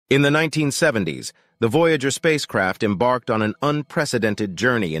In the 1970s, the Voyager spacecraft embarked on an unprecedented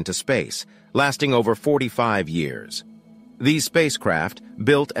journey into space, lasting over 45 years. These spacecraft,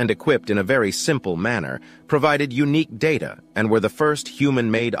 built and equipped in a very simple manner, provided unique data and were the first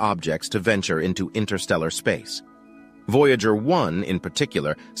human-made objects to venture into interstellar space. Voyager 1, in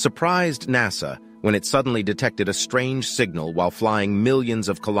particular, surprised NASA when it suddenly detected a strange signal while flying millions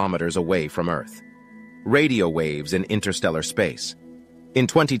of kilometers away from Earth. Radio waves in interstellar space. In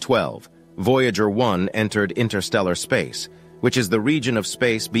 2012, Voyager 1 entered interstellar space, which is the region of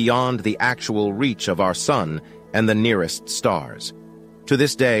space beyond the actual reach of our Sun and the nearest stars. To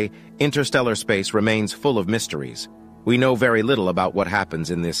this day, interstellar space remains full of mysteries. We know very little about what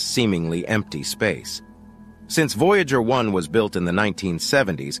happens in this seemingly empty space. Since Voyager 1 was built in the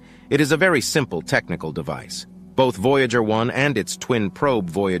 1970s, it is a very simple technical device. Both Voyager 1 and its twin probe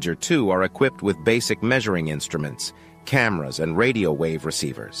Voyager 2 are equipped with basic measuring instruments, cameras, and radio wave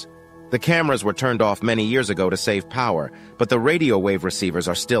receivers. The cameras were turned off many years ago to save power, but the radio wave receivers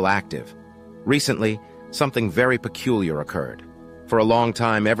are still active. Recently, something very peculiar occurred. For a long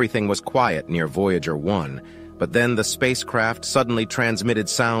time, everything was quiet near Voyager 1, but then the spacecraft suddenly transmitted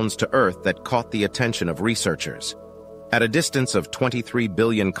sounds to Earth that caught the attention of researchers. At a distance of 23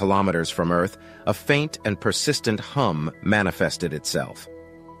 billion kilometers from Earth, a faint and persistent hum manifested itself.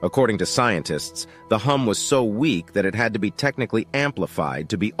 According to scientists, the hum was so weak that it had to be technically amplified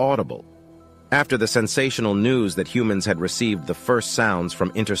to be audible. After the sensational news that humans had received the first sounds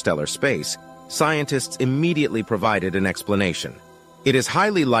from interstellar space, scientists immediately provided an explanation. It is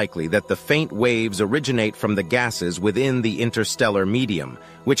highly likely that the faint waves originate from the gases within the interstellar medium,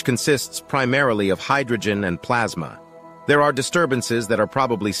 which consists primarily of hydrogen and plasma. There are disturbances that are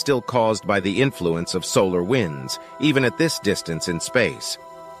probably still caused by the influence of solar winds, even at this distance in space.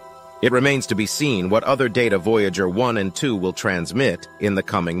 It remains to be seen what other data Voyager 1 and 2 will transmit in the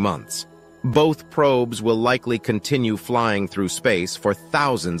coming months. Both probes will likely continue flying through space for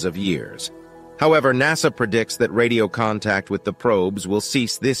thousands of years. However, NASA predicts that radio contact with the probes will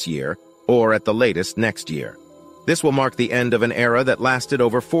cease this year, or at the latest next year. This will mark the end of an era that lasted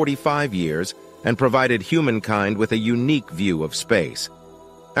over 45 years and provided humankind with a unique view of space.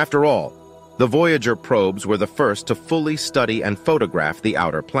 After all, the Voyager probes were the first to fully study and photograph the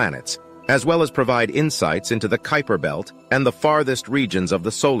outer planets, as well as provide insights into the Kuiper Belt and the farthest regions of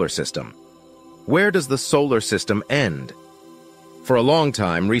the solar system. Where does the solar system end? For a long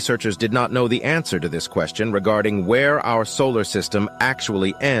time, researchers did not know the answer to this question regarding where our solar system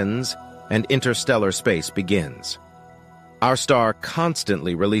actually ends and interstellar space begins. Our star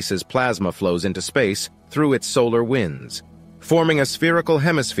constantly releases plasma flows into space through its solar winds, forming a spherical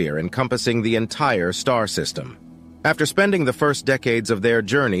hemisphere encompassing the entire star system. After spending the first decades of their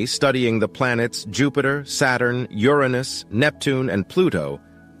journey studying the planets Jupiter, Saturn, Uranus, Neptune, and Pluto,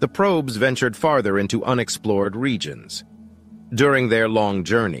 the probes ventured farther into unexplored regions. During their long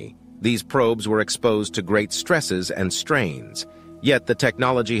journey, these probes were exposed to great stresses and strains, yet the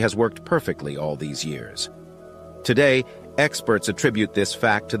technology has worked perfectly all these years. Today, experts attribute this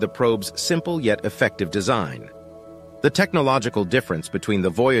fact to the probe's simple yet effective design. The technological difference between the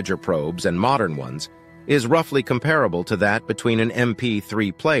Voyager probes and modern ones is roughly comparable to that between an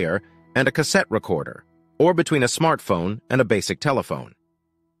MP3 player and a cassette recorder, or between a smartphone and a basic telephone.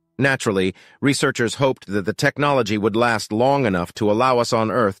 Naturally, researchers hoped that the technology would last long enough to allow us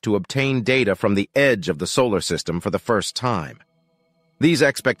on Earth to obtain data from the edge of the solar system for the first time. These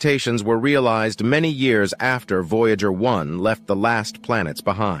expectations were realized many years after Voyager 1 left the last planets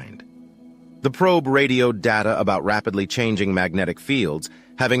behind. The probe radioed data about rapidly changing magnetic fields,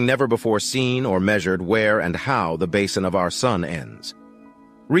 having never before seen or measured where and how the basin of our Sun ends.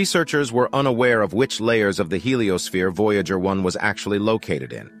 Researchers were unaware of which layers of the heliosphere Voyager 1 was actually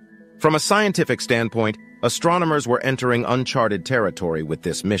located in. From a scientific standpoint, astronomers were entering uncharted territory with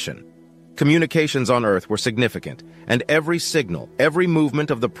this mission. Communications on Earth were significant, and every signal, every movement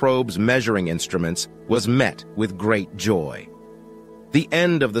of the probe's measuring instruments was met with great joy. The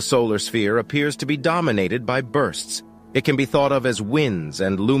end of the solar sphere appears to be dominated by bursts. It can be thought of as winds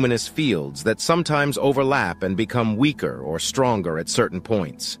and luminous fields that sometimes overlap and become weaker or stronger at certain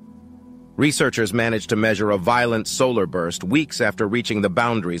points. Researchers managed to measure a violent solar burst weeks after reaching the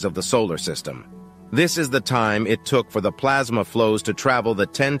boundaries of the solar system. This is the time it took for the plasma flows to travel the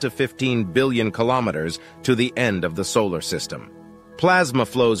 10 to 15 billion kilometers to the end of the solar system. Plasma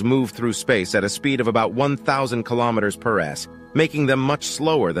flows move through space at a speed of about 1,000 kilometers per s, making them much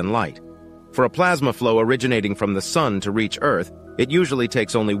slower than light. For a plasma flow originating from the Sun to reach Earth, it usually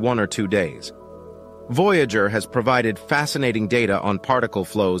takes only 1 or 2 days. Voyager has provided fascinating data on particle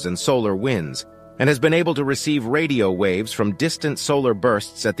flows and solar winds, and has been able to receive radio waves from distant solar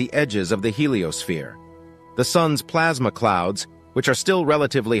bursts at the edges of the heliosphere. The Sun's plasma clouds, which are still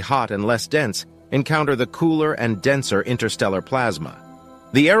relatively hot and less dense, encounter the cooler and denser interstellar plasma.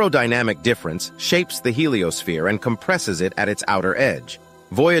 The aerodynamic difference shapes the heliosphere and compresses it at its outer edge.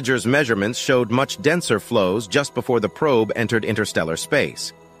 Voyager's measurements showed much denser flows just before the probe entered interstellar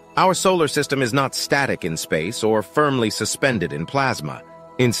space. Our solar system is not static in space or firmly suspended in plasma.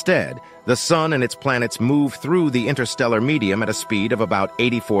 Instead, the Sun and its planets move through the interstellar medium at a speed of about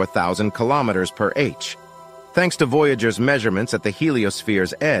 84,000 kilometers per h. Thanks to Voyager's measurements at the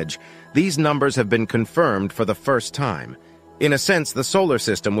heliosphere's edge, these numbers have been confirmed for the first time. In a sense, the solar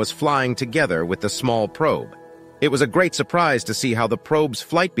system was flying together with the small probe. It was a great surprise to see how the probe's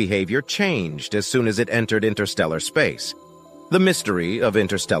flight behavior changed as soon as it entered interstellar space. The mystery of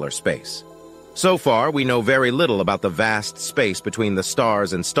interstellar space. So far, we know very little about the vast space between the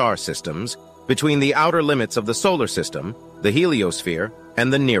stars and star systems, between the outer limits of the solar system, the heliosphere,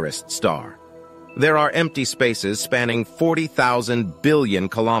 and the nearest star. There are empty spaces spanning 40,000 billion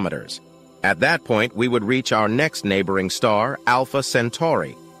kilometers. At that point, we would reach our next neighboring star, Alpha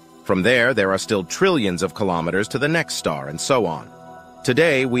Centauri. From there are still trillions of kilometers to the next star, and so on.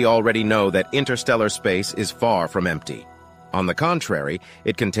 Today, we already know that interstellar space is far from empty. On the contrary,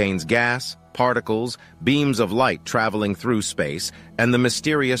 it contains gas, particles, beams of light traveling through space, and the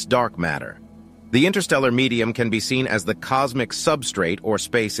mysterious dark matter. The interstellar medium can be seen as the cosmic substrate or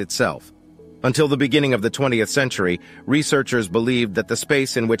space itself. Until the beginning of the 20th century, researchers believed that the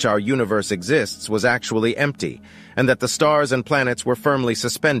space in which our universe exists was actually empty, and that the stars and planets were firmly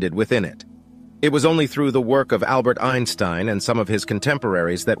suspended within it. It was only through the work of Albert Einstein and some of his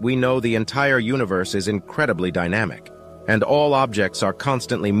contemporaries that we know the entire universe is incredibly dynamic, and all objects are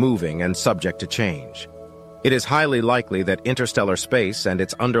constantly moving and subject to change. It is highly likely that interstellar space and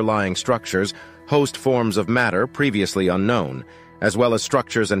its underlying structures host forms of matter previously unknown, as well as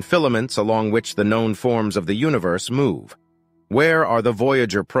structures and filaments along which the known forms of the universe move. Where are the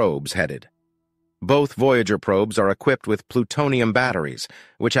Voyager probes headed? Both Voyager probes are equipped with plutonium batteries,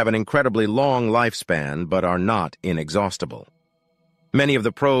 which have an incredibly long lifespan but are not inexhaustible. Many of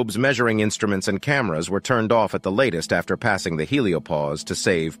the probe's measuring instruments and cameras were turned off at the latest after passing the heliopause to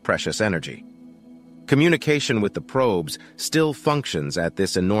save precious energy. Communication with the probes still functions at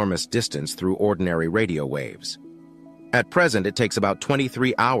this enormous distance through ordinary radio waves. At present, it takes about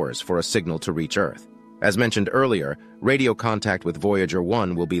 23 hours for a signal to reach Earth. As mentioned earlier, radio contact with Voyager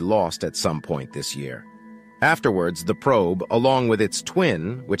 1 will be lost at some point this year. Afterwards, the probe, along with its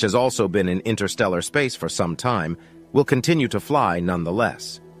twin, which has also been in interstellar space for some time, will continue to fly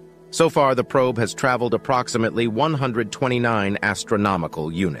nonetheless. So far, the probe has traveled approximately 129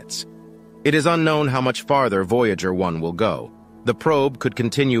 astronomical units. It is unknown how much farther Voyager 1 will go. The probe could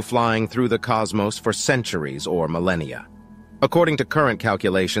continue flying through the cosmos for centuries or millennia. According to current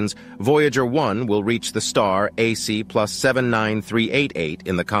calculations, Voyager 1 will reach the star AC plus 79388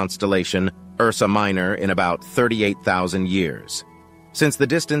 in the constellation Ursa Minor in about 38,000 years. Since the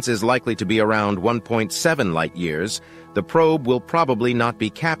distance is likely to be around 1.7 light-years, the probe will probably not be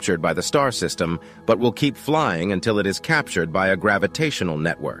captured by the star system, but will keep flying until it is captured by a gravitational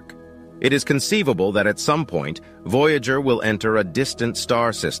network. It is conceivable that at some point, Voyager will enter a distant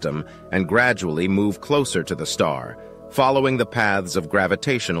star system and gradually move closer to the star, following the paths of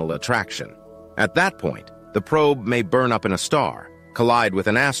gravitational attraction. At that point, the probe may burn up in a star, collide with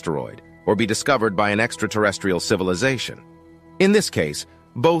an asteroid, or be discovered by an extraterrestrial civilization. In this case,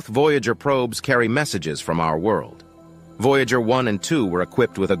 both Voyager probes carry messages from our world. Voyager 1 and 2 were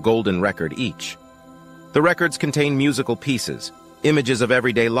equipped with a golden record each. The records contain musical pieces, images of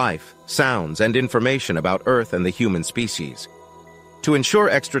everyday life, sounds, and information about Earth and the human species. To ensure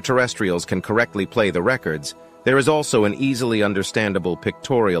extraterrestrials can correctly play the records, there is also an easily understandable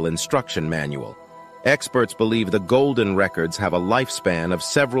pictorial instruction manual. Experts believe the golden records have a lifespan of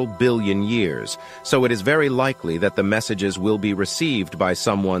several billion years, so it is very likely that the messages will be received by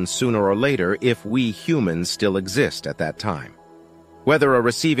someone sooner or later if we humans still exist at that time. Whether a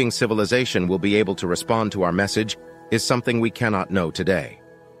receiving civilization will be able to respond to our message is something we cannot know today.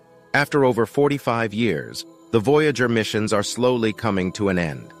 After over 45 years, the Voyager missions are slowly coming to an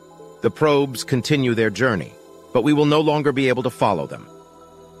end. The probes continue their journey, but we will no longer be able to follow them.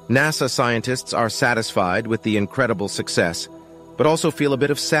 NASA scientists are satisfied with the incredible success, but also feel a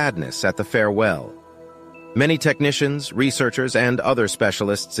bit of sadness at the farewell. Many technicians, researchers, and other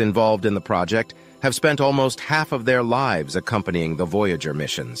specialists involved in the project have spent almost half of their lives accompanying the Voyager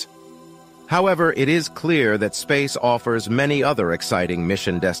missions. However, it is clear that space offers many other exciting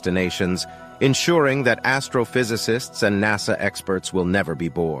mission destinations, ensuring that astrophysicists and NASA experts will never be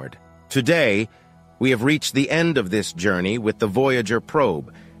bored. Today, We have reached the end of this journey with the Voyager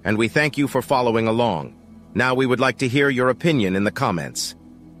probe, and we thank you for following along. Now we would like to hear your opinion in the comments.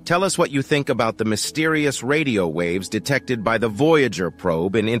 Tell us what you think about the mysterious radio waves detected by the Voyager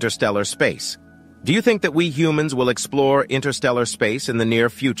probe in interstellar space. Do you think that we humans will explore interstellar space in the near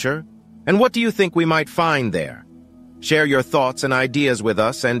future? And what do you think we might find there? Share your thoughts and ideas with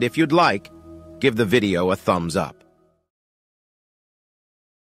us, and if you'd like, give the video a thumbs up.